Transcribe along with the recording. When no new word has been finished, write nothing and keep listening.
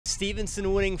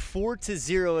Stevenson winning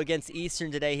 4-0 against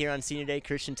Eastern today here on Senior Day.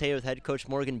 Christian Taylor with head coach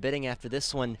Morgan Bidding after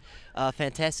this one.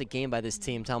 Fantastic game by this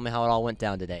team. Tell me how it all went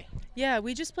down today. Yeah,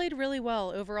 we just played really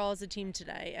well overall as a team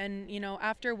today. And, you know,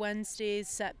 after Wednesday's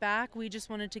setback, we just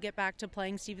wanted to get back to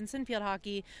playing Stevenson field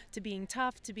hockey, to being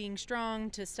tough, to being strong,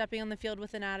 to stepping on the field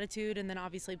with an attitude, and then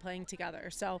obviously playing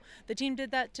together. So the team did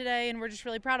that today, and we're just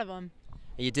really proud of them.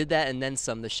 You did that and then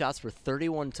some. The shots were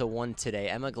 31-1 today.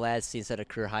 Emma Gladstein set a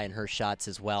career high in her shots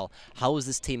as well. How was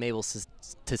this team able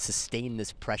to sustain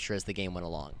this pressure as the game went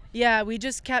along? Yeah, we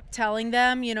just kept telling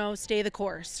them, you know, stay the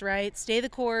course, right? Stay the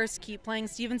course, keep playing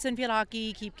Stevenson field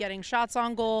hockey, keep getting shots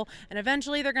on goal, and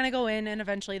eventually they're going to go in, and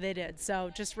eventually they did.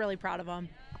 So just really proud of them.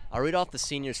 I'll read off the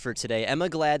seniors for today. Emma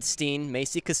Gladstein,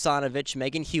 Macy Kasanovich,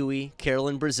 Megan Huey,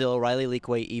 Carolyn Brazil, Riley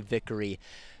Leakway, Eve Vickery.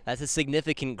 That's a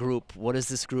significant group. What has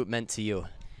this group meant to you?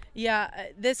 Yeah,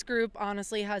 this group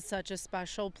honestly has such a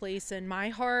special place in my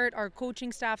heart, our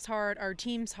coaching staff's heart, our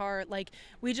team's heart. Like,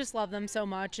 we just love them so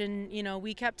much. And, you know,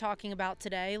 we kept talking about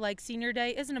today, like, senior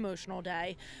day is an emotional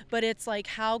day, but it's like,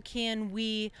 how can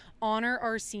we honor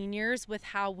our seniors with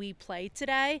how we play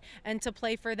today, and to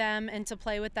play for them and to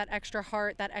play with that extra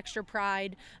heart, that extra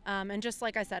pride, and just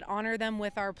like I said, honor them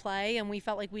with our play. And we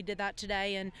felt like we did that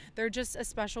today. And they're just a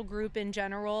special group in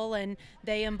general, and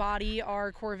they embody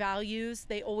our core values.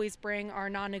 They always bring our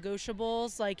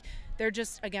non-negotiables. Like, they're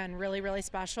just, again, really, really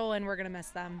special, and we're going to miss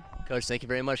them. Coach, thank you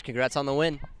very much. Congrats on the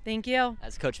win. Thank you.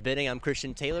 As Coach Bidding, I'm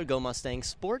Christian Taylor,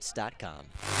 GoMustangSports.com.